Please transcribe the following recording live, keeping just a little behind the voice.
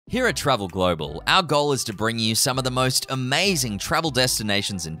Here at Travel Global, our goal is to bring you some of the most amazing travel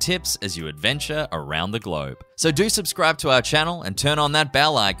destinations and tips as you adventure around the globe. So do subscribe to our channel and turn on that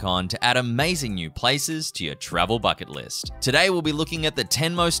bell icon to add amazing new places to your travel bucket list. Today we'll be looking at the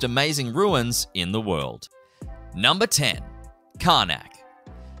 10 most amazing ruins in the world. Number 10. Karnak.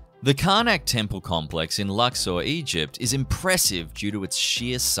 The Karnak Temple complex in Luxor, Egypt is impressive due to its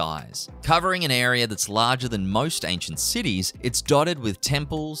sheer size. Covering an area that's larger than most ancient cities, it's dotted with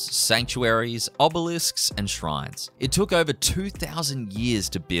temples, sanctuaries, obelisks, and shrines. It took over 2,000 years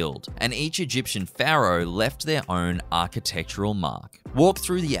to build, and each Egyptian pharaoh left their own architectural mark. Walk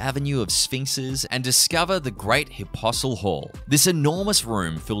through the avenue of sphinxes and discover the Great Hipposyl Hall. This enormous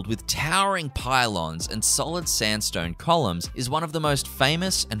room filled with towering pylons and solid sandstone columns is one of the most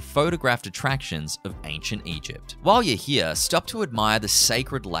famous and photographed attractions of ancient Egypt. While you're here, stop to admire the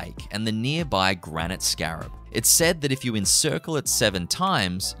sacred lake and the nearby granite scarab. It's said that if you encircle it 7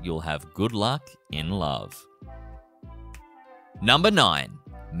 times, you'll have good luck in love. Number 9.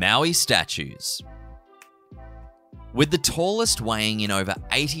 Maui statues. With the tallest weighing in over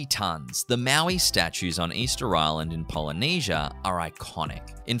 80 tons, the Maui statues on Easter Island in Polynesia are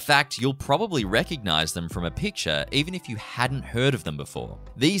iconic. In fact, you'll probably recognize them from a picture even if you hadn't heard of them before.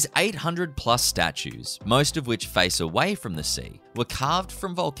 These 800+ statues, most of which face away from the sea, were carved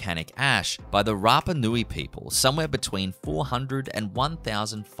from volcanic ash by the Rapa Nui people somewhere between 400 and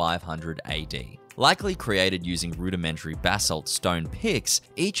 1500 AD. Likely created using rudimentary basalt stone picks,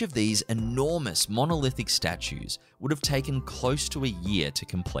 each of these enormous monolithic statues would have taken close to a year to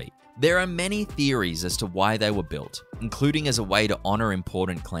complete. There are many theories as to why they were built, including as a way to honor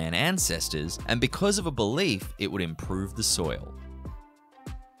important clan ancestors and because of a belief it would improve the soil.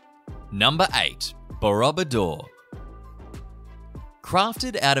 Number 8. Borobudur.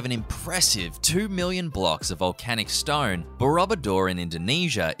 Crafted out of an impressive 2 million blocks of volcanic stone, Borobudur in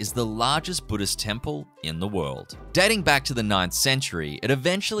Indonesia is the largest Buddhist temple in the world. Dating back to the 9th century, it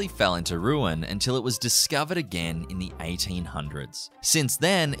eventually fell into ruin until it was discovered again in the 1800s. Since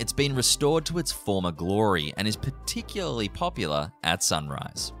then, it's been restored to its former glory and is particularly popular at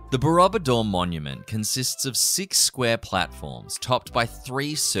sunrise. The Borobudur monument consists of 6 square platforms topped by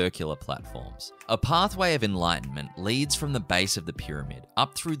 3 circular platforms. A pathway of enlightenment leads from the base of the pyramid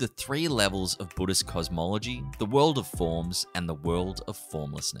up through the 3 levels of Buddhist cosmology, the world of forms, and the world of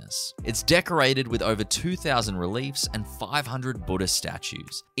formlessness. It's decorated with over 2,000 reliefs and 500 Buddhist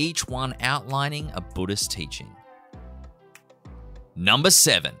statues, each one outlining a Buddhist teaching. Number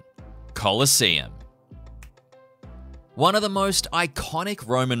 7. Colosseum. One of the most iconic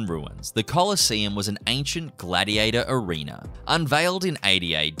Roman ruins, the Colosseum was an ancient gladiator arena. Unveiled in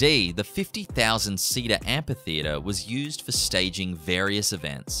 80 AD, the 50,000-seater amphitheater was used for staging various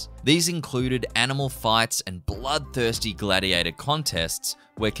events. These included animal fights and bloodthirsty gladiator contests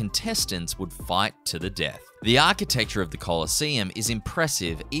where contestants would fight to the death. The architecture of the Colosseum is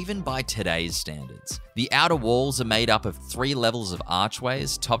impressive even by today's standards. The outer walls are made up of 3 levels of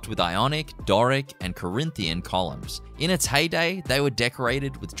archways topped with Ionic, Doric, and Corinthian columns. In its heyday, they were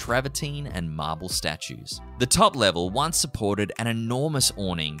decorated with travertine and marble statues. The top level once supported an enormous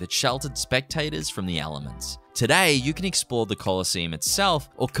awning that sheltered spectators from the elements. Today, you can explore the Colosseum itself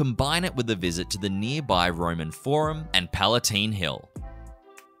or combine it with a visit to the nearby Roman Forum and Palatine Hill.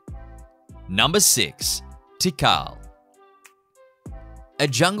 Number 6. Tikal. A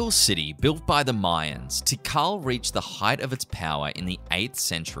jungle city built by the Mayans, Tikal reached the height of its power in the 8th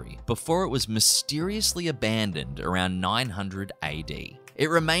century before it was mysteriously abandoned around 900 AD. It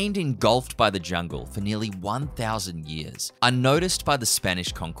remained engulfed by the jungle for nearly 1,000 years, unnoticed by the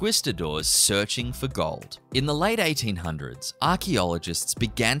Spanish conquistadors searching for gold. In the late 1800s, archaeologists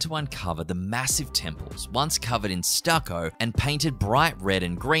began to uncover the massive temples once covered in stucco and painted bright red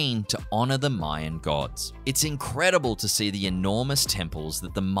and green to honor the Mayan gods. It's incredible to see the enormous temples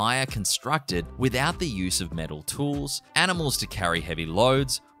that the Maya constructed without the use of metal tools, animals to carry heavy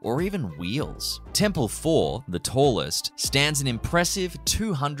loads, or even wheels. Temple 4, the tallest, stands an impressive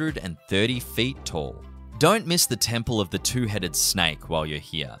 230 feet tall. Don't miss the Temple of the Two-Headed Snake while you're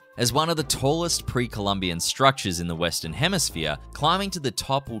here. As one of the tallest pre-Columbian structures in the Western Hemisphere, climbing to the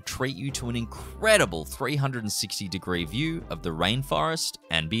top will treat you to an incredible 360-degree view of the rainforest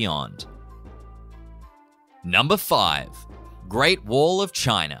and beyond. Number 5. Great Wall of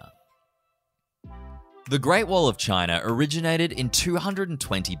China. The Great Wall of China originated in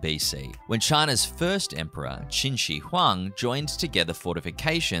 220 BC, when China's first emperor, Qin Shi Huang, joined together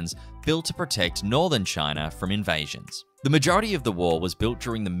fortifications built to protect northern China from invasions. The majority of the wall was built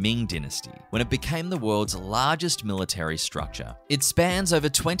during the Ming Dynasty, when it became the world's largest military structure. It spans over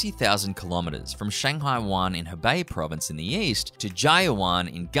 20,000 kilometers from Shanghaiwan in Hebei province in the east to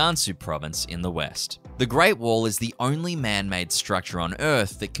Jiayuan in Gansu province in the west. The Great Wall is the only man-made structure on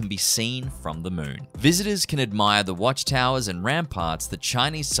Earth that can be seen from the moon. Visitors can admire the watchtowers and ramparts that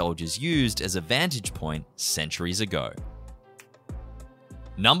Chinese soldiers used as a vantage point centuries ago.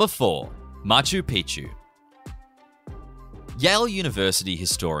 Number 4. Machu Picchu. Yale University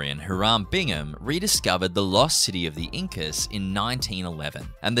historian Hiram Bingham rediscovered the lost city of the Incas in 1911,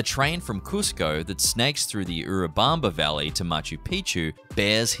 and the train from Cusco that snakes through the Urubamba Valley to Machu Picchu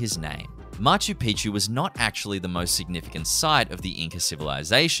bears his name. Machu Picchu was not actually the most significant site of the Inca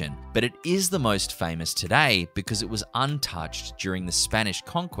civilization, but it is the most famous today because it was untouched during the Spanish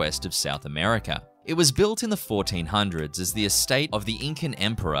conquest of South America. It was built in the 1400s as the estate of the Incan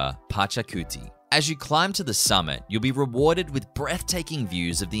emperor Pachacuti. As you climb to the summit, you'll be rewarded with breathtaking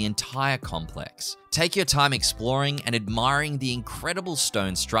views of the entire complex. Take your time exploring and admiring the incredible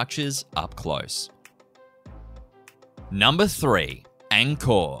stone structures up close. Number 3.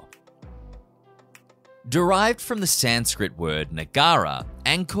 Angkor. Derived from the Sanskrit word Nagara,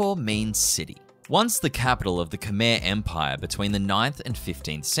 Angkor means city. Once the capital of the Khmer Empire between the 9th and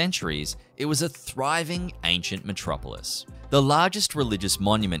 15th centuries, it was a thriving ancient metropolis. The largest religious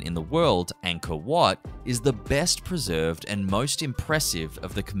monument in the world, Angkor Wat, is the best preserved and most impressive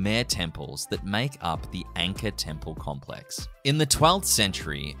of the Khmer temples that make up the Angkor Temple complex. In the 12th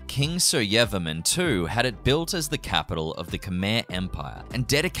century, King Suryavarman II had it built as the capital of the Khmer Empire and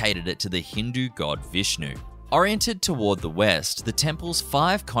dedicated it to the Hindu god Vishnu. Oriented toward the west, the temple's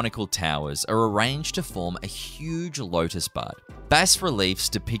 5 conical towers are arranged to form a huge lotus bud. Bas-reliefs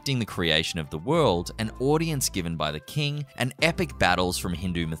depicting the creation of the world, an audience given by the king, and epic battles from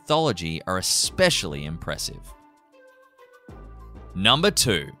Hindu mythology are especially impressive. Number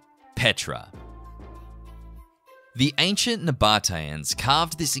 2. Petra. The ancient Nabateans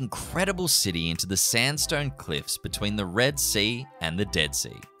carved this incredible city into the sandstone cliffs between the Red Sea and the Dead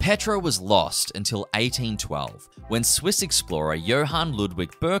Sea. Petra was lost until 1812, when Swiss explorer Johann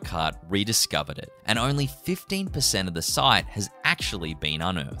Ludwig Burckhardt rediscovered it, and only 15% of the site has actually been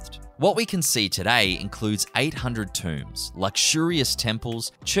unearthed. What we can see today includes 800 tombs, luxurious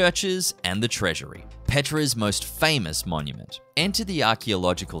temples, churches, and the treasury, Petra's most famous monument. Enter the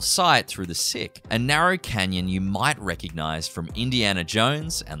archaeological site through the Siq, a narrow canyon you might recognize from Indiana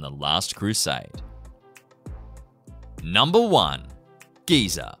Jones and the Last Crusade. Number 1.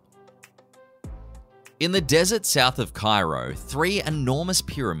 Giza. In the desert south of Cairo, 3 enormous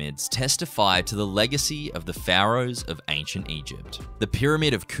pyramids testify to the legacy of the pharaohs of ancient Egypt. The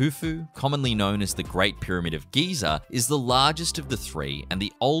Pyramid of Khufu, commonly known as the Great Pyramid of Giza, is the largest of the 3 and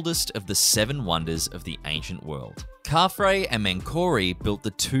the oldest of the 7 wonders of the ancient world. Khafre and Menkori built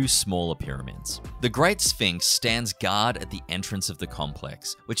the 2 smaller pyramids. The Great Sphinx stands guard at the entrance of the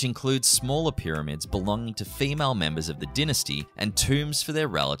complex, which includes smaller pyramids belonging to female members of the dynasty and tombs for their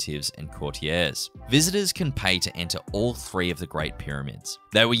relatives and courtiers. Visitors can pay to enter all 3 of the Great Pyramids.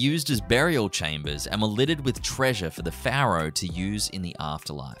 They were used as burial chambers and were littered with treasure for the pharaoh to use in the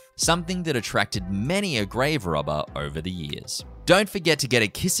afterlife, something that attracted many a grave robber over the years. Don't forget to get a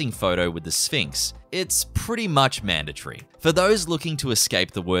kissing photo with the Sphinx. It's pretty much mandatory. For those looking to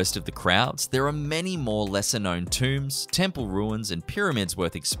escape the worst of the crowds, there are many more lesser-known tombs, temple ruins, and pyramids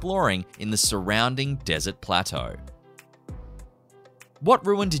worth exploring in the surrounding desert plateau. What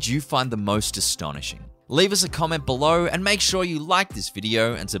ruin did you find the most astonishing? Leave us a comment below and make sure you like this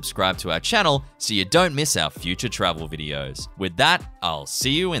video and subscribe to our channel so you don't miss our future travel videos. With that, I'll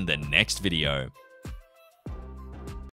see you in the next video.